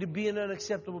fornicating to be an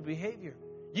unacceptable behavior.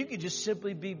 You could just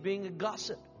simply be being a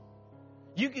gossip.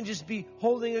 You can just be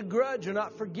holding a grudge or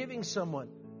not forgiving someone.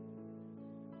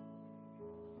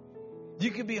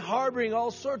 You could be harboring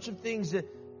all sorts of things that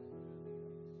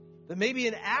maybe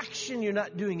in action you're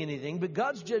not doing anything, but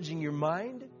God's judging your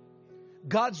mind,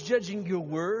 God's judging your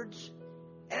words,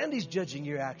 and He's judging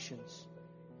your actions.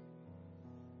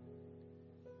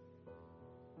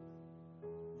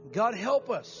 God help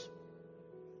us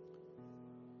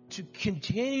to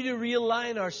continue to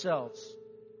realign ourselves.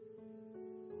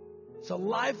 It's a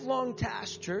lifelong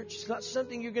task, church. It's not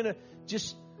something you're going to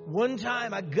just one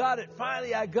time, I got it,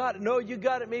 finally I got it. No, you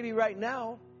got it maybe right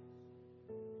now.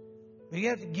 But you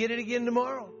have to get it again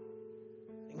tomorrow.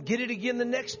 And get it again the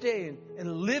next day.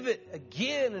 And live it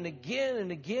again and again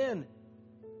and again.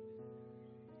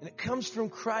 And it comes from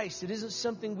Christ. It isn't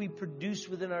something we produce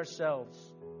within ourselves.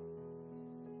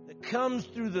 It comes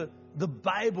through the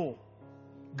Bible.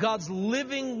 God's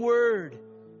living Word.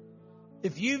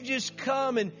 If you've just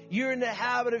come and you're in the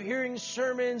habit of hearing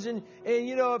sermons and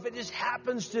you know, if it just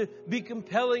happens to be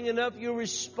compelling enough, you'll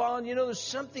respond. You know, there's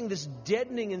something that's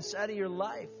deadening inside of your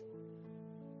life.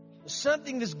 There's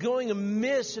something that's going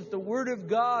amiss if the Word of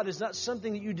God is not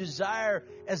something that you desire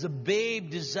as a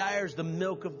babe desires the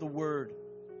milk of the Word.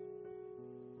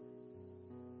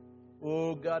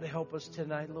 Oh, God, help us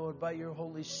tonight, Lord, by your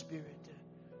Holy Spirit.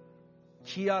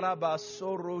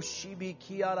 Kiarabasoro shibi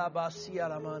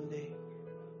kiarabasiaramande.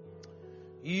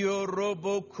 Oh,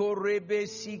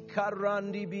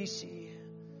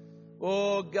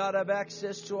 God, have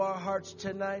access to our hearts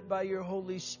tonight by your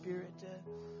Holy Spirit.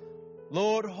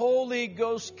 Lord, Holy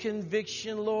Ghost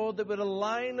conviction, Lord, that would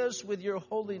align us with your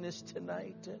holiness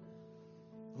tonight.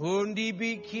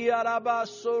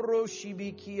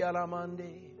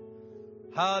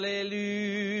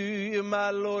 Hallelujah, my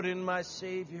Lord and my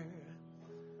Savior.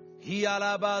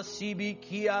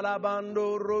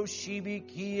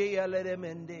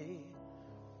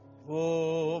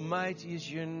 Oh, mighty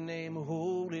is your name,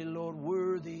 holy Lord,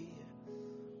 worthy.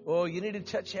 Oh, you need to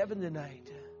touch heaven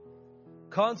tonight.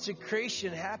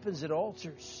 Consecration happens at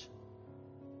altars.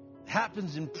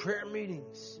 Happens in prayer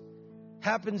meetings.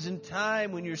 Happens in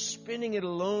time when you're spending it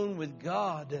alone with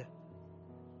God.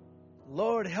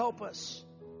 Lord, help us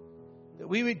that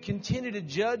we would continue to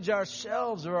judge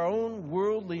ourselves of our own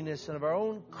worldliness and of our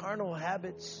own carnal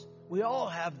habits. We all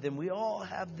have them. We all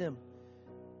have them.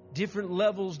 Different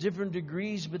levels, different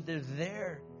degrees, but they're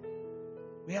there.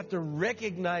 We have to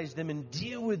recognize them and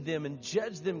deal with them and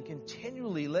judge them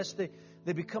continually, lest they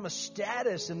become a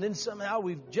status and then somehow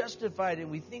we've justified it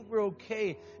and we think we're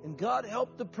okay. And God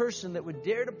help the person that would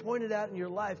dare to point it out in your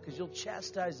life, because you'll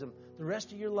chastise them the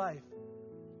rest of your life.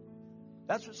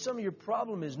 That's what some of your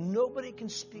problem is. Nobody can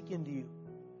speak into you.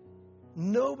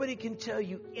 Nobody can tell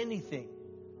you anything.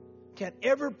 Can't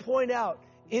ever point out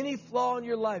any flaw in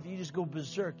your life. You just go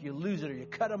berserk. You lose it, or you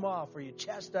cut them off, or you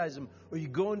chastise them, or you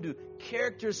go into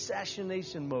character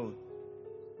assassination mode.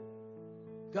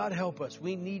 God help us.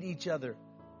 We need each other.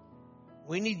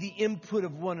 We need the input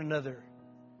of one another.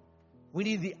 We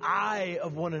need the eye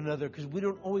of one another, because we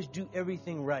don't always do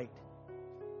everything right.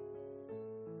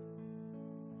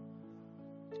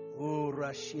 Oh,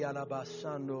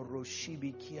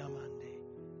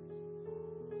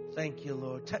 thank you,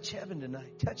 Lord. Touch heaven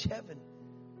tonight. Touch heaven.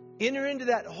 Enter into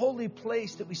that holy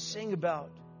place that we sing about.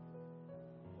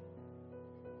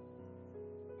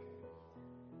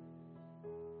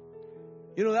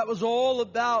 You know, that was all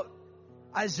about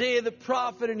Isaiah the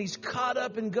prophet, and he's caught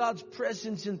up in God's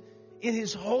presence and in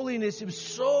His holiness. It was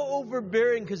so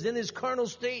overbearing, because in his carnal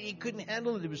state, he couldn't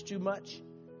handle it. It was too much.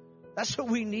 That's what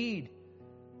we need.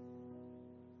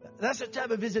 That's the type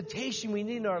of visitation we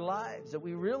need in our lives, that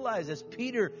we realize, as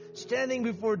Peter, standing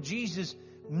before Jesus,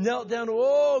 knelt down,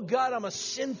 oh God, I'm a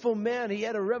sinful man. He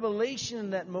had a revelation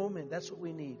in that moment. That's what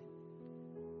we need.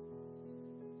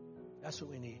 That's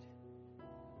what we need.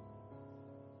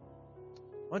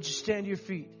 Why don't you stand to your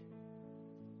feet?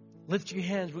 Lift your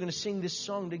hands. We're going to sing this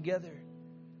song together.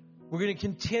 We're going to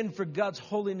contend for God's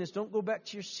holiness. Don't go back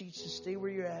to your seats. Just stay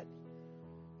where you're at.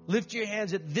 Lift your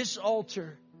hands at this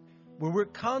altar where we're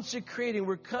consecrating.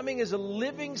 We're coming as a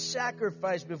living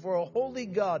sacrifice before a holy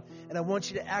God. And I want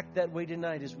you to act that way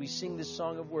tonight as we sing this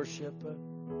song of worship.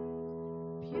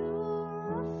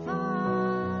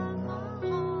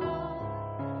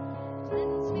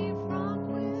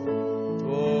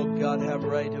 Oh, God, have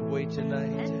right of way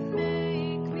tonight.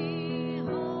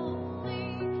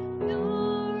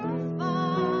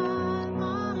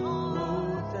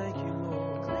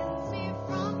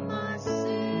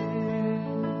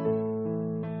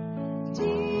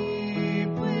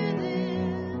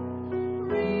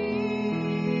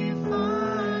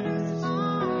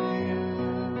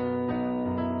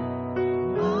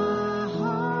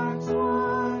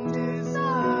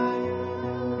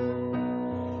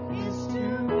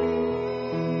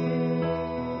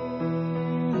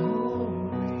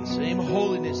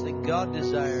 God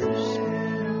desires.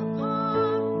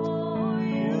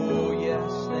 Oh,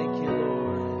 yes. Thank you,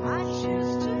 Lord. I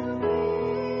choose to be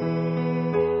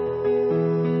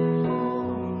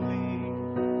holy,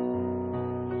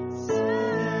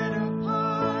 set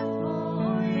apart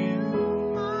for you,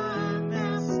 my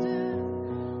Master.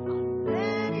 I'm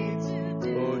ready to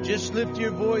do. Oh, just lift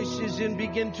your voices and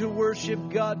begin to worship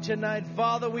God tonight.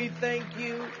 Father, we thank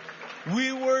you.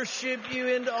 We worship you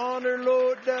and honor,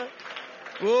 Lord.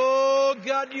 Oh,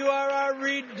 God, you are our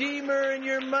Redeemer, and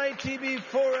you're mighty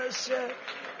before us.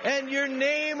 And your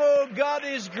name, oh God,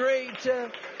 is great.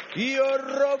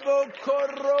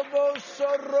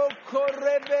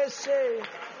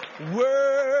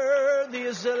 Worthy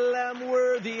is the Lamb,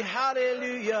 worthy.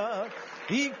 Hallelujah.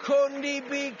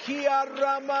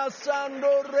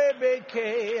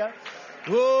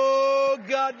 Oh,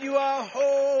 God, you are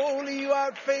holy, you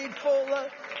are faithful.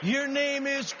 Your name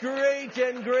is great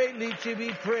and greatly to be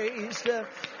praised.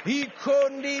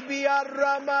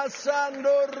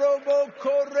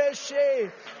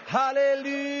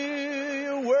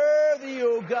 Hallelujah. Worthy,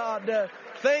 O God.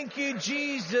 Thank you,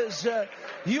 Jesus.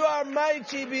 You are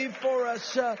mighty before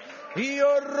us.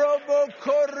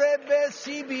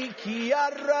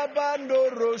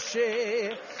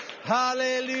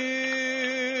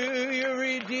 Hallelujah,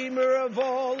 Redeemer of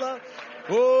all.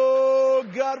 Oh,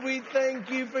 God, we thank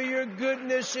you for your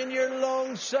goodness and your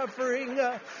long suffering.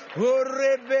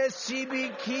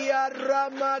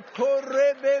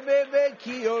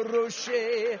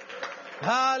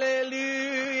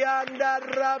 Hallelujah.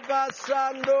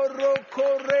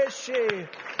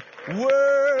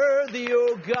 Worthy,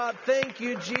 oh God. Thank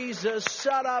you, Jesus.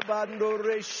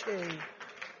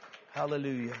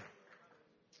 Hallelujah.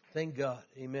 Thank God.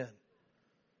 Amen.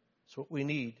 It's what we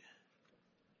need.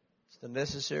 It's the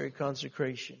necessary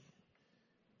consecration.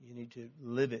 You need to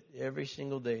live it every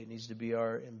single day. It needs to be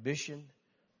our ambition,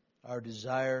 our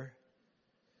desire.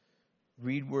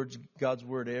 Read God's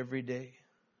Word every day.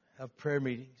 Have prayer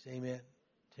meetings. Amen.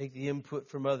 Take the input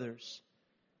from others.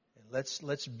 And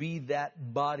let's be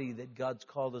that body that God's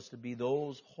called us to be.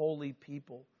 Those holy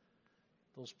people.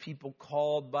 Those people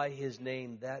called by His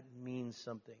name. That means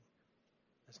something.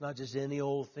 It's not just any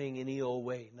old thing, any old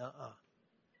way. Nuh-uh.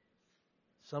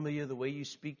 Some of you, the way you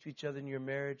speak to each other in your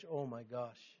marriage, oh my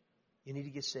gosh, you need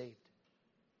to get saved.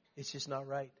 It's just not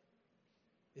right.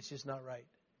 It's just not right.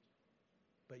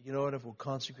 But you know what? If we'll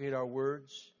consecrate our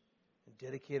words and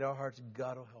dedicate our hearts,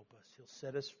 God will help us. He'll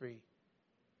set us free.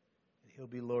 And He'll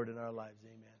be Lord in our lives.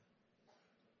 Amen.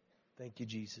 Thank you,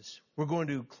 Jesus. We're going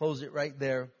to close it right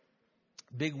there.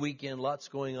 Big weekend, lots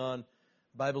going on.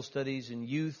 Bible studies and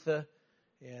youth.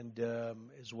 And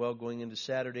as well, going into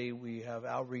Saturday, we have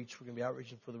outreach. We're going to be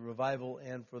outreaching for the revival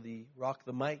and for the Rock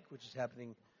the Mic, which is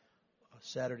happening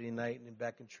Saturday night and then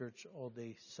back in church all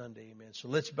day Sunday. Amen. So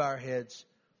let's bow our heads.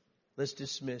 Let's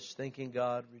dismiss, thanking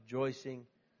God, rejoicing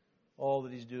all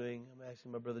that He's doing. I'm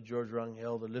asking my brother George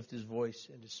Rangel to lift his voice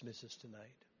and dismiss us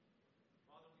tonight.